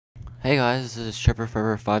Hey guys, this is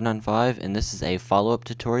Trevor595 and this is a follow-up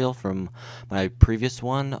tutorial from my previous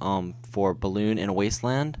one for Balloon in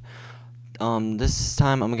Wasteland. This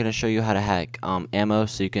time I'm going to show you how to hack ammo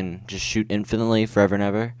so you can just shoot infinitely forever and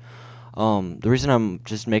ever. The reason I'm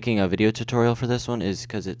just making a video tutorial for this one is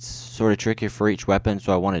because it's sort of tricky for each weapon,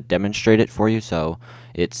 so I want to demonstrate it for you so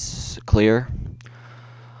it's clear.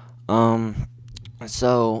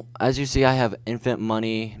 So, as you see, I have infinite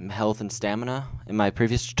money, health, and stamina. In my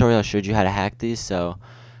previous tutorial, I showed you how to hack these. So,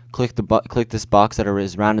 click this box that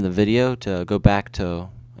is around in the video to go back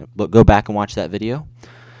and watch that video.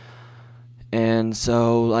 And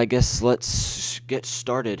so, I guess let's get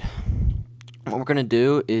started. What we're gonna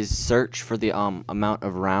do is search for the amount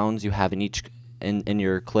of rounds you have in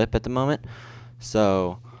your clip at the moment.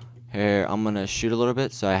 So, here I'm gonna shoot a little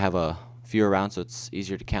bit, so I have a fewer rounds, so it's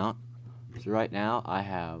easier to count. So right now I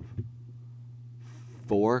have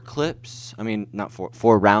four rounds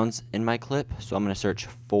in my clip. So I'm going to search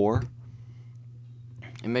 4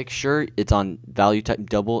 and make sure it's on value type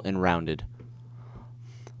double and rounded.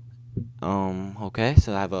 Okay,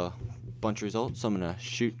 so I have a bunch of results. So I'm going to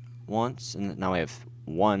shoot once, and now I have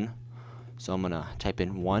 1. So I'm going to type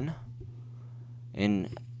in 1,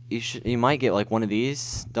 and you might get like one of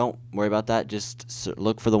these. Don't worry about that. Just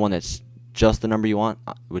look for the one that's just the number you want,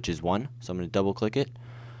 which is 1. So I'm going to double click it,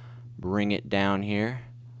 bring it down here,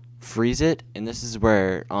 freeze it, and this is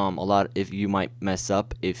where if you might mess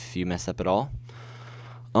up, if you mess up at all.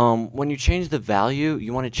 When you change the value,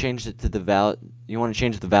 you want to change it to the value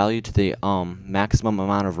to the maximum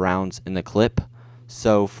amount of rounds in the clip.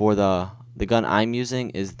 So for the gun I'm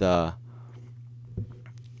using is the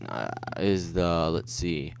let's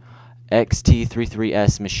see,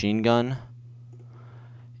 AT33-S Machine Gun.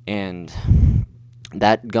 And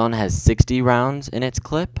that gun has 60 rounds in its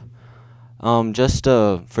clip. Just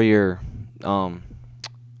to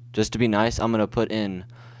be nice, I'm gonna put in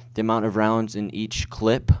the amount of rounds in each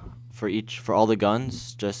clip for all the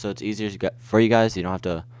guns, just so it's easier for you guys. You don't have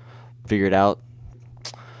to figure it out.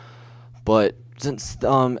 But since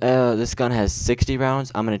this gun has 60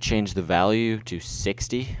 rounds, I'm gonna change the value to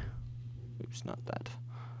 60. Oops, not that.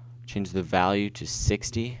 Change the value to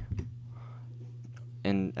 60.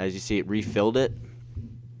 And as you see, it refilled it,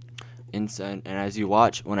 and as you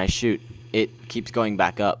watch, when I shoot, it keeps going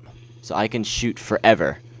back up, so I can shoot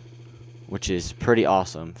forever, which is pretty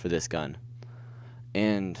awesome for this gun.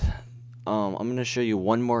 And I'm gonna show you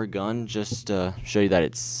one more gun just to show you that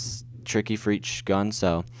it's tricky for each gun.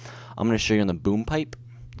 So I'm gonna show you on the Boompipe.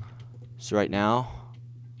 So right now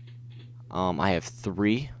I have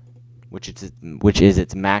 3, which is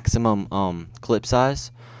its maximum clip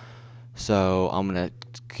size. So I'm gonna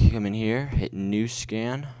come in here, hit new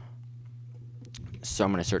scan. So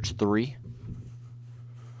I'm gonna search 3.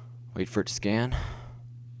 Wait for it to scan.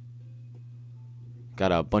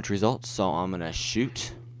 Got a bunch of results, so I'm gonna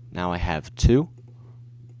shoot. Now I have 2.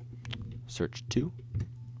 Search 2.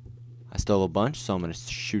 I still have a bunch, so I'm gonna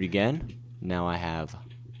shoot again. Now I have,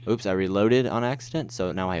 oops, I reloaded on accident,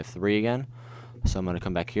 so now I have 3 again. So I'm gonna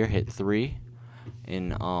come back here, hit 3,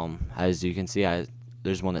 and as you can see,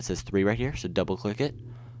 there's one that says 3 right here, so double click it,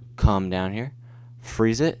 come down here,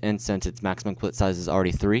 freeze it, and since its maximum clip size is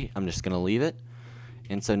already 3, I'm just going to leave it.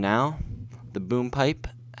 And so now the Boompipe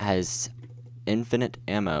has infinite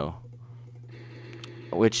ammo,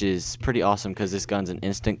 which is pretty awesome because this gun's an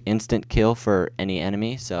instant kill for any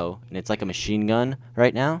enemy. So, and it's like a machine gun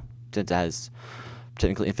right now, since it has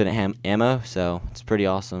technically infinite ammo, so it's pretty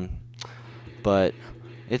awesome. But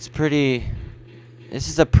this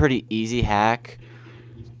is a pretty easy hack.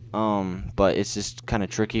 But it's just kind of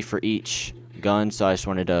tricky for each gun, so I just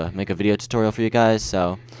wanted to make a video tutorial for you guys.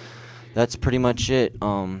 So that's pretty much it.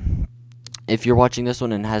 If you're watching this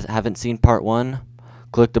one and haven't seen part 1,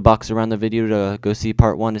 click the box around the video to go see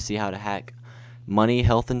part 1 to see how to hack money,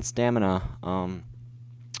 health, and stamina.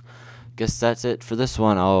 Guess that's it for this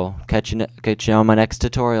one. I'll catch you on my next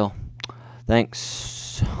tutorial.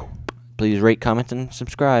 Thanks. Please rate, comment, and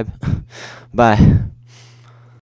subscribe. Bye.